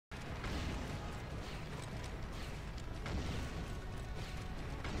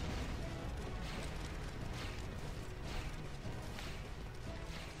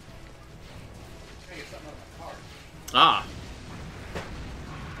Ah.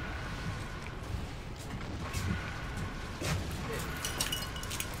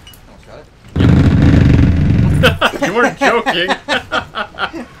 Almost got it. You weren't joking.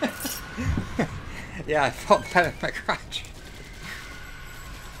 Yeah, I felt that in my crotch.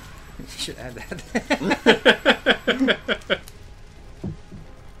 You should add that.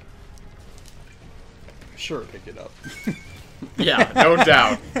 Sure, pick it up. Yeah, no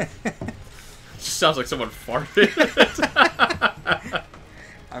doubt. Just sounds like someone farted.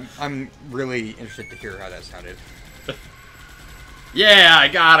 I'm really interested to hear how that sounded. Yeah, I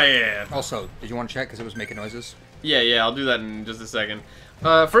got it. Also, did you want to check because it was making noises? Yeah, I'll do that in just a second.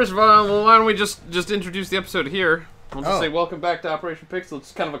 First of all, well, why don't we just introduce the episode here? We'll just say welcome back to Operation Pixel.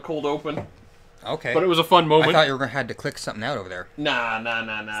 It's kind of a cold open, Okay. but it was a fun moment. I thought you were gonna had to click something out over there. Nah,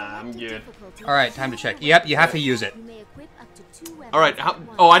 I'm good. All right, time to check. Yep, you have to use it. All right.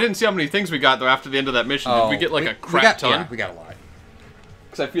 I didn't see how many things we got though after the end of that mission. Did we get like a crap ton? Yeah, we got a lot.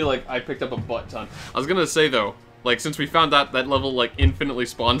 Because I feel like I picked up a butt ton. I was gonna say though, like since we found out that level like infinitely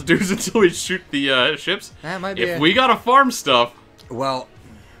spawns dudes until we shoot the ships. That might be. If we gotta farm stuff. Well,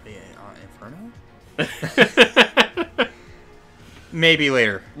 Inferno. Maybe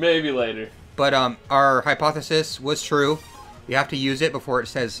later. Maybe later. But our hypothesis was true. You have to use it before it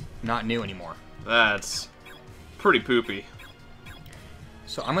says not new anymore. That's pretty poopy.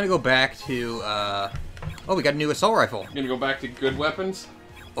 So I'm gonna go back to. Oh, we got a new assault rifle. Gonna go back to good weapons.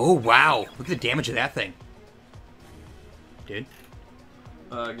 Oh wow! Look at the damage of that thing, dude.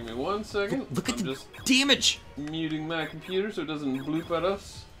 Give me 1 second. Look at I'm the just damage. muting my computer so it doesn't bloop at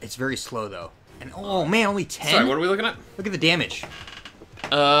us. It's very slow though. And oh man, only 10. Sorry, what are we looking at? Look at the damage.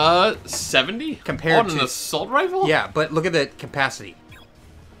 70 compared on to an assault rifle. Yeah, but look at the capacity.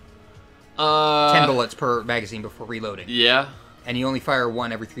 10 10 bullets per magazine before reloading. Yeah. And you only fire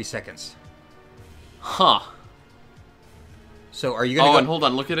one every 3 seconds. Huh. So are you gonna Oh, go? and hold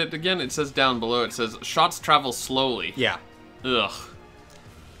on, look at it again. It says down below. It says shots travel slowly. Yeah. Ugh.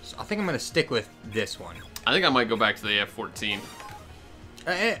 So I think I'm gonna stick with this one. I think I might go back to the F-14.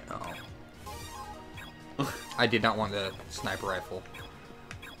 Oh. I did not want the sniper rifle.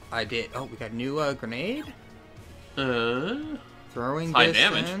 I did. Oh, we got a new grenade. Throwing high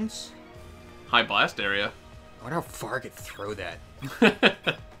distance. damage. High blast area. I wonder how far I could throw that.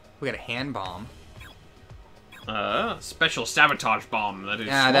 We got a hand bomb. Special sabotage bomb that is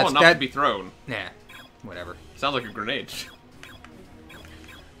Yeah, small enough to be thrown. Nah, whatever. Sounds like a grenade.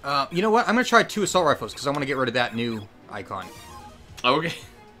 You know what? I'm gonna try 2 assault rifles because I want to get rid of that new icon. Okay.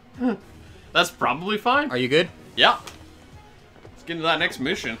 That's probably fine. Are you good? Yeah. Let's get into that next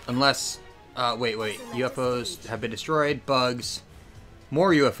mission. Unless, wait. UFOs have been destroyed. Bugs.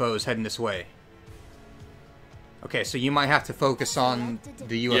 More UFOs heading this way. Okay, so you might have to focus on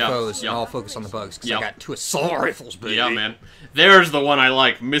the UFOs and I'll focus on the bugs because I got 2 assault rifles, baby. Yeah, man. There's the one I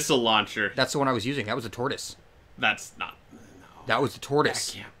like, missile launcher. That's the one I was using. That was a tortoise. That's not. No. That was the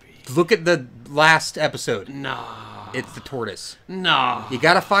tortoise. That can't be. Look at the last episode. No. It's the tortoise. No. You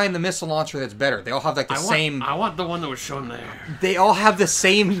gotta find the missile launcher that's better. They all have like the same. I want the one that was shown there. They all have the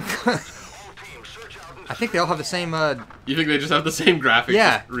same. I think they all have the same. You think they just have the same graphics?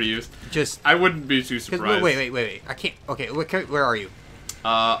 Yeah. Reused. Just. I wouldn't be too surprised. Wait. I can't. Okay, where are you?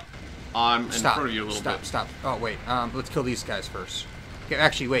 I'm in front of you a little bit. Stop. Oh wait. Let's kill these guys first. Okay,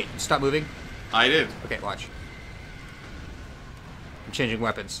 actually, wait. Stop moving. I did. Okay, watch. I'm changing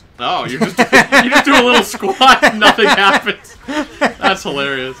weapons. Oh, you just do a little squat and nothing happens. That's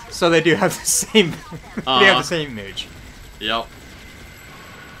hilarious. So they do have the same. They have the same image. Yep.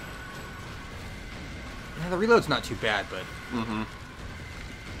 Yeah, the reload's not too bad, but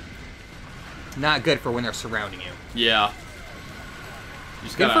not good for when they're surrounding you. Yeah. You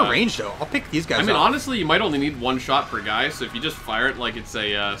just Good gotta, for range though. I'll pick these guys. I mean, up. honestly, you might only need 1 shot per guy, so if you just fire it like it's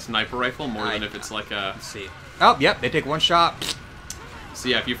a sniper rifle, more than if it's like a. Let's see. Oh, yep. They take 1 shot. So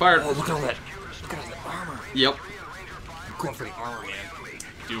yeah, if you fire it. Oh, look at all that. Look at all that armor. Yep. I'm going for the armor, man.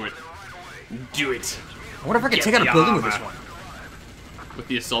 Do it. Do it. I wonder if I can Get take out a the building with armor. this one. With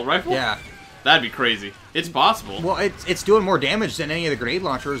the assault rifle? Yeah. That'd be crazy. It's possible. Well, it's doing more damage than any of the grenade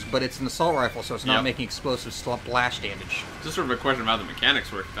launchers, but it's an assault rifle, so it's not making explosive blast damage. Just sort of a question of how the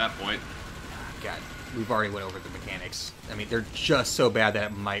mechanics work at that point. God, we've already went over the mechanics. I mean, they're just so bad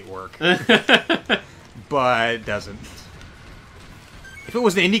that it might work. But it doesn't. If it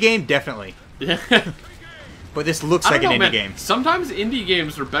was an indie game, definitely. Yeah. But this looks like an indie game. Sometimes indie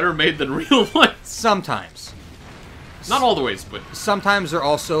games are better made than real ones. Sometimes. Not all the ways, but... Sometimes they're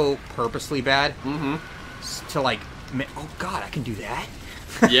also purposely bad. Mm-hmm. To like... Oh god, I can do that?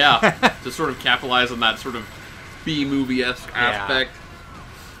 Yeah. To sort of capitalize on that sort of B-movie-esque aspect.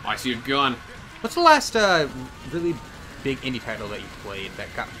 Oh, I see a gun. What's the last really big indie title that you played that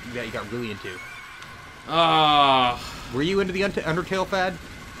you got really into? Were you into the Undertale fad?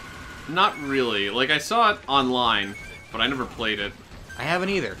 Not really. Like, I saw it online, but I never played it. I haven't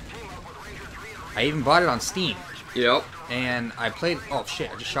either. I even bought it on Steam. Yep. And I played... Oh,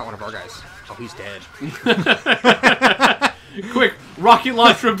 shit. I just shot one of our guys. Oh, he's dead. Quick, rocket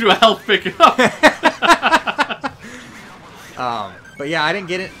launcher him to a health pickup. But yeah, I didn't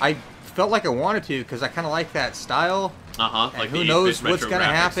get it. I felt like I wanted to because I kind of like that style. Uh-huh. Like, who knows what's going to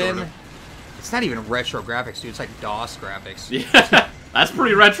happen. Sort of. It's not even retro graphics, dude. It's like DOS graphics. Yeah, that's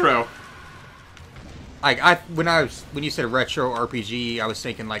pretty retro. Like, when you said retro RPG, I was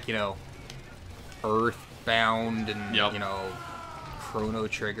thinking, like, you know, Earthbound and, you know, Chrono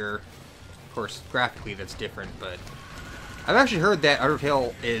Trigger. Of course, graphically that's different, but I've actually heard that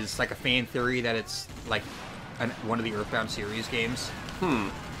Undertale is like a fan theory that it's like one of the Earthbound series games.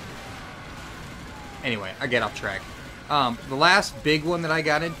 Anyway, I get off track. The last big one that I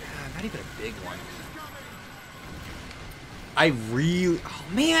got in, not even a big one. Oh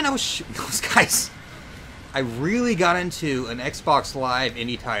man, I was shooting those guys. I really got into an Xbox Live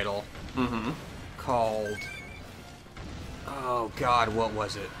indie title called, oh god, what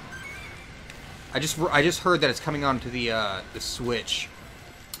was it? I just heard that it's coming onto the Switch.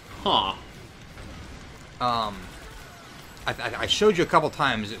 Huh. I showed you a couple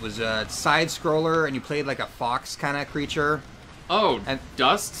times. It was a side scroller, and you played like a fox kind of creature. Oh, and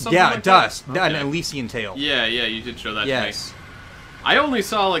Dust? Something yeah, like Dust. Okay. An Elysian Tale. Yeah, you did show that to me. I only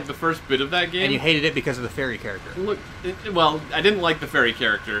saw like the first bit of that game. And you hated it because of the fairy character. Look, well, I didn't like the fairy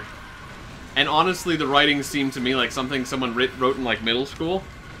character. And honestly, the writing seemed to me like something someone wrote in like middle school.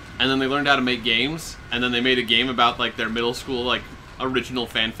 And then they learned how to make games, and then they made a game about, like, their middle school, like, original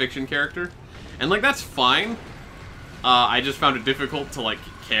fanfiction character. And, like, that's fine. I just found it difficult to, like,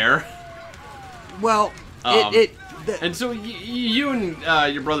 care. Well, and so you and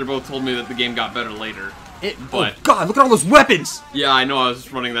your brother both told me that the game got better later. Oh, God, look at all those weapons! Yeah, I know, I was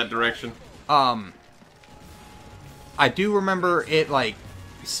just running that direction. I do remember it, like,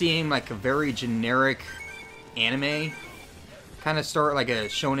 seeing, like, a very generic anime kind of story, like a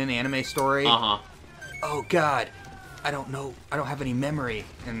shonen anime story. Oh god, I don't know, I don't have any memory,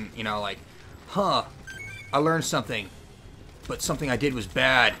 and you know, like, I learned something, but something I did was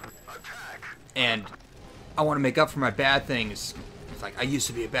bad, and I want to make up for my bad things. It's like I used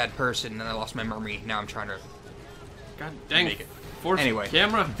to be a bad person, and then I lost my memory. Now I'm trying to. God dang make it. Anyway,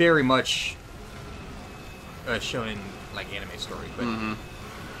 camera. Very much a shonen like anime story, but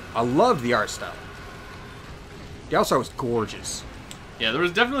I loved the art style. The art style was gorgeous. Yeah, there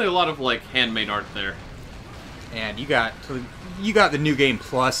was definitely a lot of like handmade art there. And you got the New Game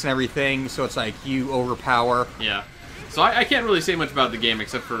Plus and everything, so it's like you overpower. Yeah. So I can't really say much about the game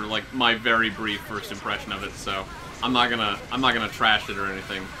except for like my very brief first impression of it. So I'm not gonna trash it or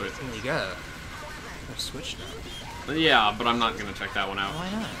anything. But you got a Switch now. Yeah, but I'm not gonna check that one out.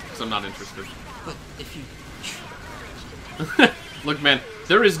 Why not? Because I'm not interested. But if you look, man,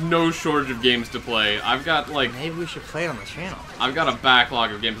 there is no shortage of games to play. I've got, like... Maybe we should play it on the channel. I've got a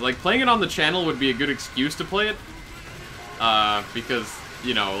backlog of games. Like, playing it on the channel would be a good excuse to play it. Because,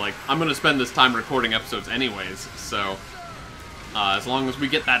 you know, like, I'm gonna spend this time recording episodes anyways, so... as long as we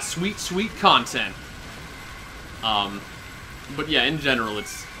get that sweet, sweet content. But yeah, in general,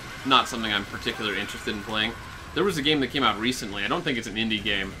 it's not something I'm particularly interested in playing. There was a game that came out recently. I don't think it's an indie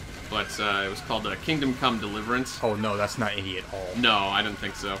game. But it was called Kingdom Come Deliverance. Oh, no, that's not indie at all. No, I didn't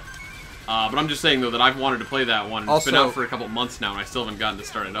think so. But I'm just saying, though, that I've wanted to play that one. It's been out for a couple months now, and I still haven't gotten to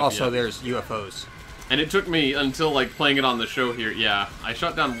start it up yet. Also, there's UFOs. And it took me until, like, playing it on the show here. Yeah, I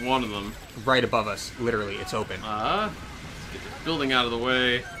shot down one of them. Right above us. Literally, it's open. Let's get this building out of the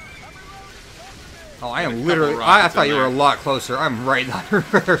way. Oh, I am literally... I thought you were a lot closer. I'm right under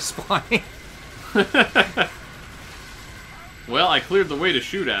her spawning. Well, I cleared the way to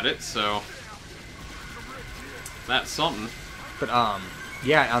shoot at it, so that's something. But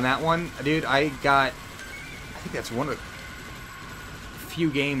yeah, on that one, dude, I think that's one of the few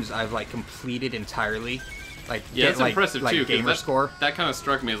games I've like completed entirely. Like yeah, it's impressive like too. Gamer score. That kind of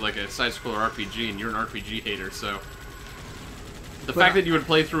struck me as like a side-scroller RPG, and you're an RPG hater, so the fact that you would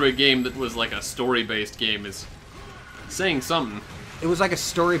play through a game that was like a story-based game is saying something. It was like a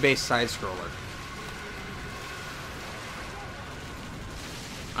story-based side-scroller.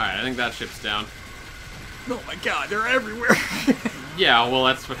 Alright, I think that ship's down. Oh my god, they're everywhere! Yeah, well,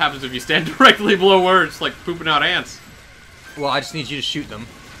 that's what happens if you stand directly below where it's like pooping out ants. Well, I just need you to shoot them.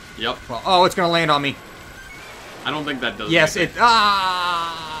 Yep. Well, oh, it's gonna land on me. I don't think that does Yes, anything. it...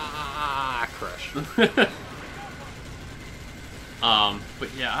 Ah! Crush. But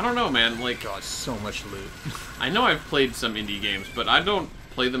yeah, I don't know, man. Like, God, so much loot. I know I've played some indie games, but I don't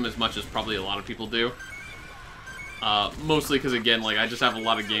play them as much as probably a lot of people do. Mostly because, again, like, I just have a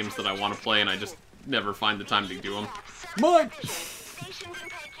lot of games that I want to play, and I just never find the time to do them. Mine!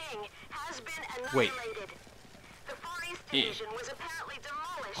 Wait. Yeah.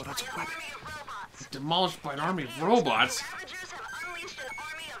 Oh, that's a weapon. Demolished by an army of robots?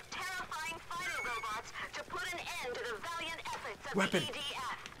 Weapon.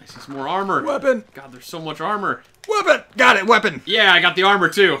 I see some more armor. Weapon. God, there's so much armor. Weapon. Got it. Weapon. Yeah, I got the armor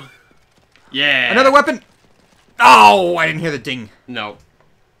too. Yeah. Another weapon. Oh, I didn't hear the ding. No.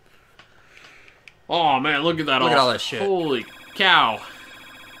 Oh man, look at that. Look at all that shit. Holy cow.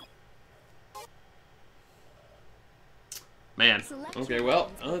 Man. Okay,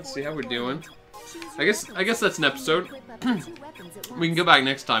 well, let's see how we're doing. I guess that's an episode. We can go back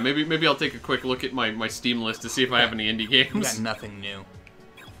next time. Maybe I'll take a quick look at my Steam list to see if I have any indie We games. got nothing new.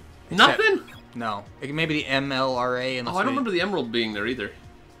 Nothing? No. Maybe the MLRA. Oh, I don't remember the Emerald being there either.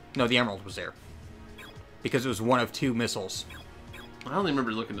 No, the Emerald was there. Because it was one of 2 missiles. I only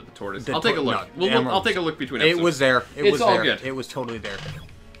remember looking at the tortoise. The I'll take a look. no, I'll take a look between episodes. It was there. It was all there. good. It was totally there.